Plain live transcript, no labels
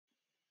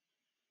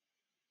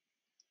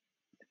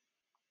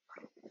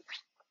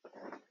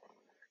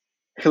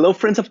Hello,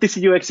 friends of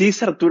TCUX. This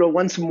is Arturo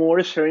once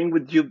more sharing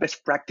with you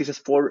best practices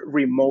for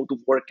remote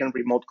work and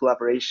remote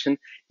collaboration.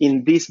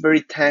 In this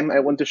very time,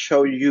 I want to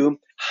show you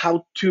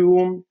how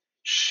to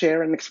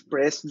share and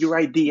express your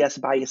ideas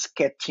by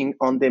sketching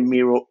on the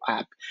Miro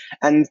app.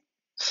 And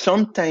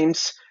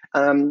sometimes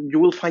you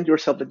will find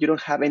yourself that you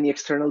don't have any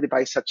external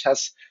device such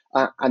as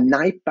an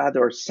iPad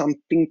or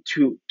something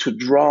to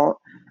draw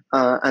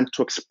and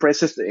to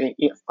express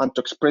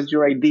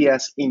your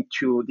ideas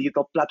into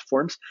digital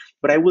platforms.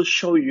 But I will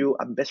show you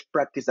a best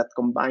practice that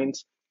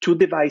combines two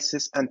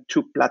devices and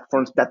two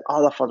platforms that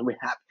all of us we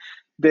have.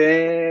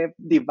 The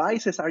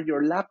devices are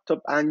your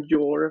laptop and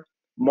your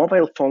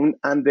mobile phone,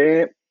 and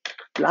the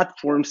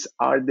platforms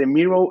are the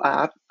Miro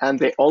app and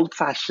the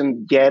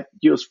old-fashioned yet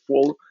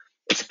useful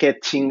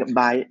sketching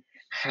by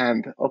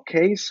hand.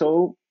 Okay,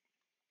 so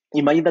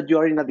imagine that you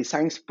are in a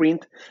design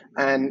sprint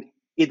and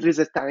it is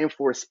a time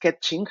for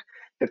sketching.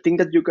 The thing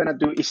that you're gonna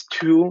do is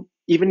to,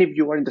 even if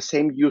you are in the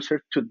same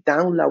user, to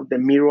download the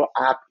Miro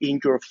app in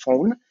your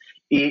phone.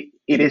 It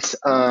is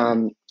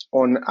on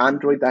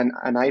Android and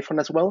iPhone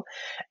as well.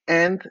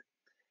 And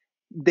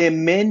the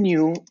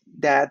menu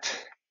that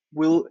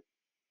will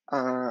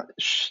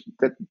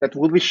that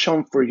will be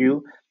shown for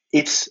you,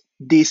 it's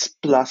this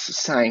plus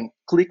sign.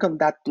 Click on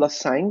that plus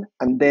sign,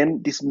 and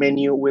then this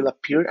menu will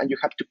appear, and you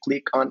have to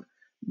click on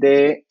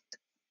the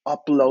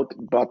upload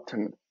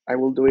button. I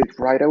will do it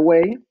right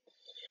away.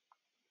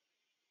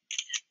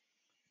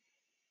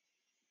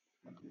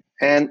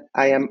 And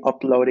I am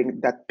uploading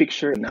that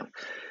picture now.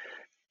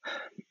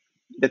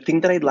 The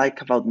thing that I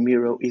like about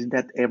Miro is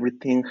that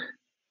everything,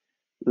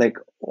 like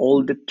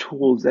all the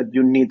tools that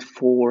you need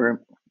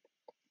for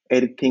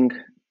editing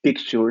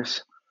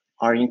pictures,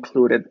 are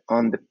included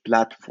on the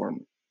platform.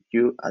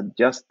 You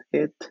adjust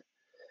it,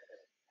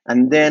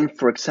 and then,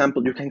 for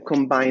example, you can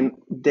combine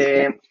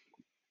the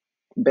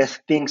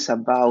best things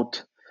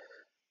about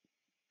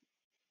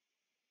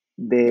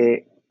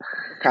the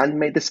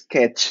handmade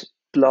sketch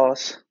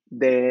plus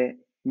the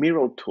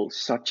Miro tools,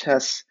 such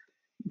as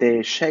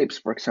the shapes.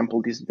 For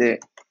example, this is the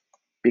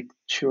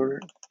picture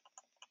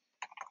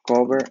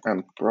cover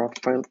and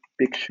profile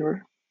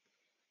picture,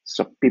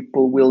 so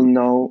people will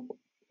know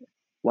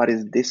what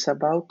is this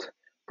about.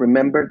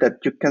 Remember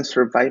that you can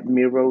survive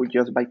Miro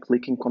just by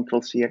clicking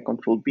Ctrl C and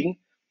Ctrl V.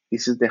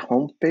 This is the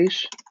home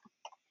page.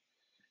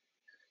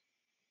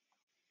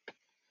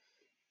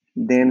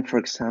 Then, for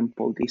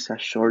example, this is a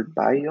short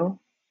bio.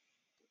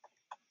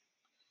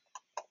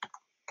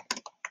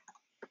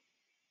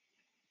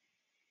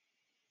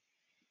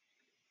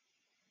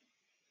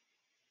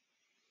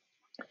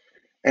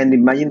 And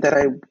imagine that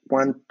I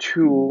want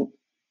to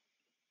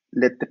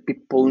let the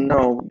people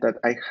know that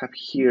I have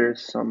here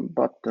some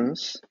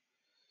buttons.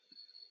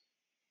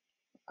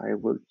 I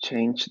will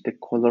change the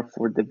color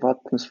for the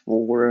buttons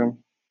for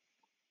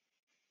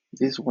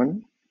this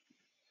one,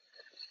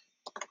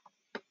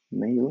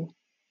 mail.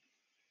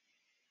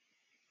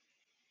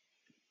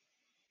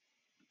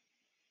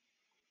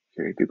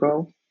 Here you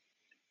go.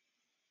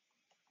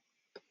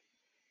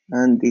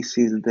 And this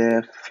is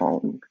the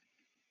phone.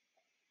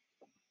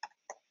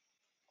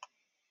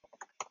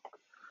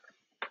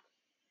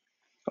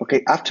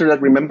 Okay, after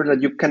that, remember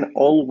that you can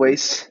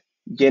always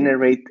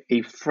generate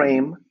a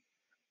frame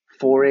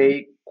for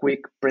a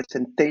quick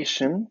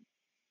presentation.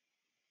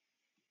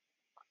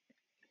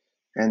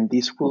 And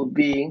this will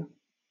be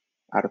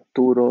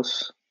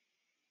Arturo's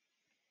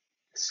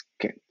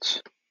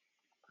sketch.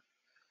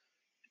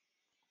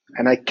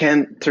 And I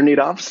can turn it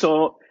off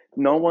so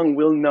no one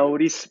will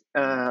notice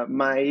no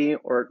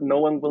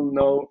one will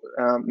know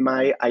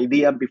my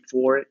idea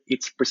before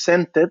it's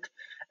presented,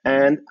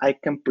 and I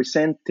can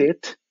present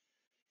it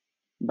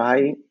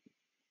by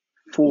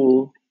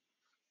full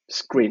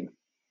screen.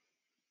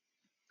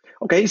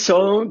 Okay,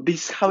 so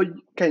this is how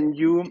can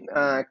you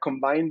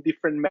combine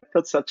different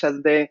methods such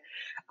as the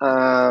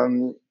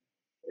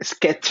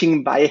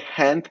sketching by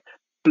hand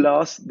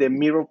plus the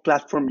Miro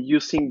platform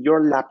using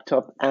your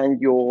laptop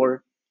and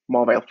your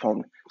mobile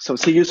phone. So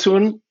see you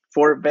soon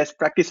for best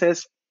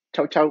practices.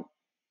 Ciao, ciao.